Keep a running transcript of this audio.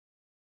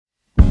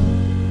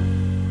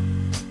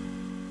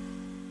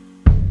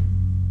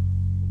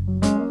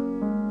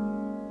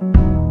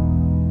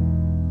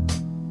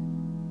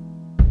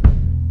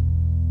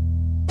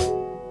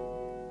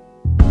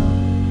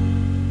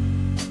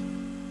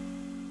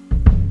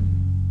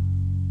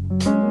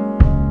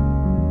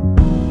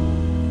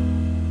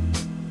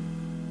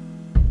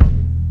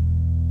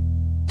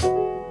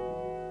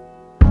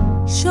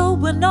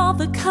in all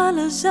the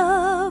colors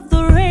of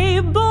the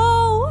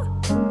rainbow.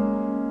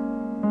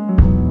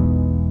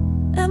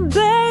 And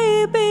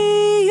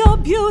baby,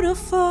 you're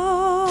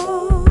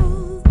beautiful.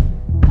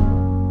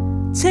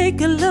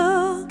 Take a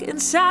look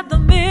inside the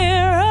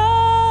mirror.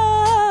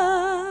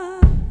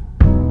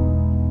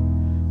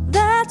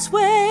 That's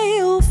where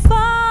you'll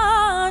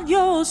find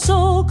your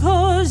soul,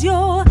 'cause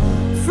you're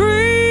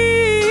free.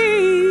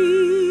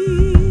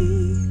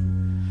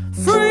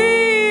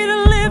 Free to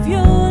live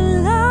your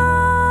life.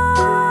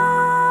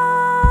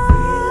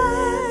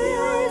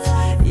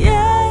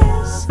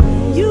 Yes,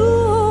 you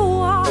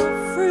are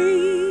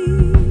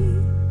free.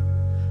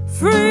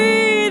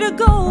 Free to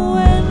go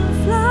and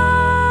fly.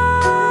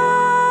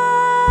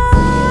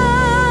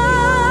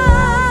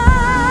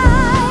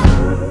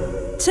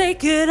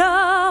 Take it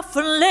off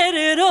and let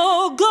it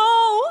all go.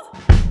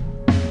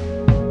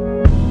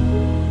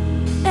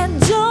 And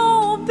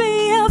don't be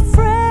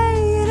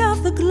afraid of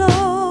the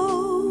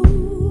glow,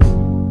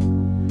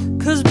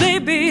 'cause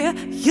baby,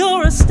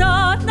 you're a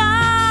star now.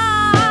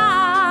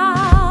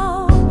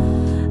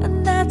 And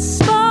that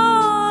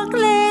spark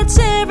lets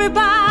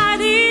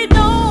everybody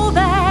know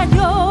that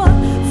you're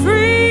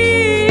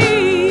free.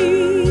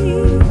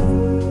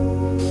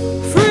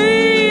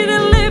 Free to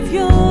live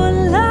your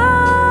life.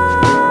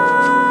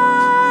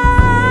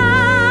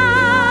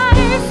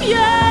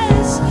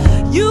 Yes,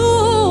 you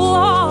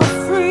are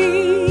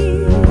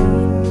free.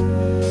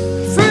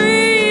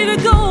 Free to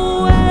go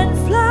and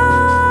fly.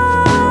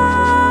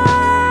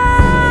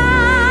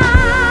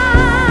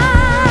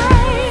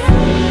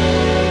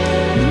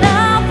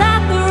 Now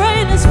that the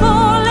rain is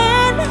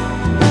falling,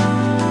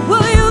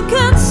 well, you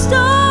can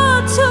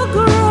start to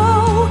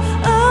grow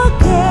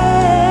again.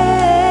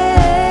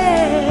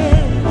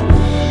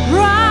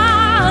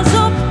 Rise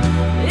up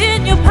in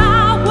your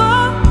power.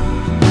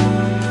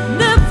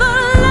 Never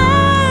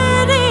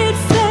let it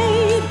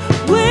fade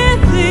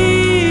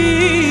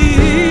within.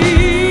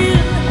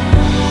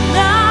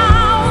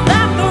 Now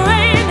that the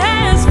rain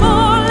has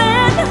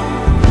fallen,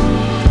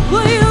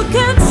 well, you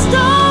can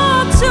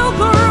start to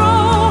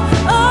grow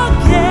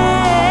again.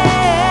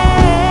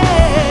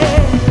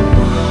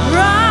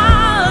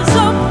 Rise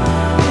up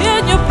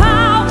in your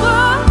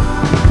power.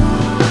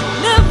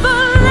 Never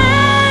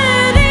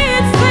let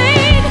it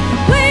fade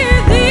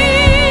within.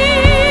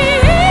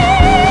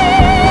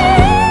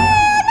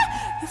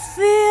 You're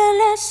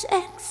fearless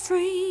and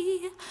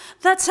free.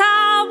 That's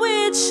how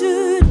it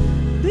should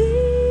be.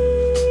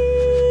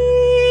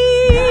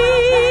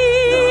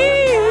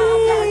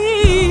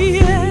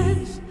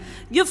 Yes,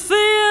 you're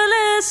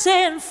fearless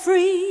and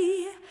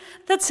free.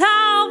 That's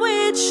how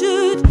it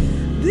should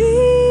be.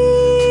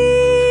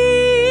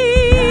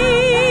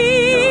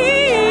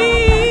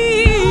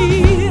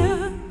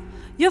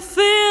 You're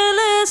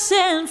fearless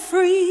and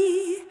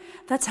free.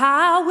 That's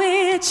how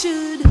it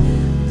should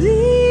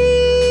be.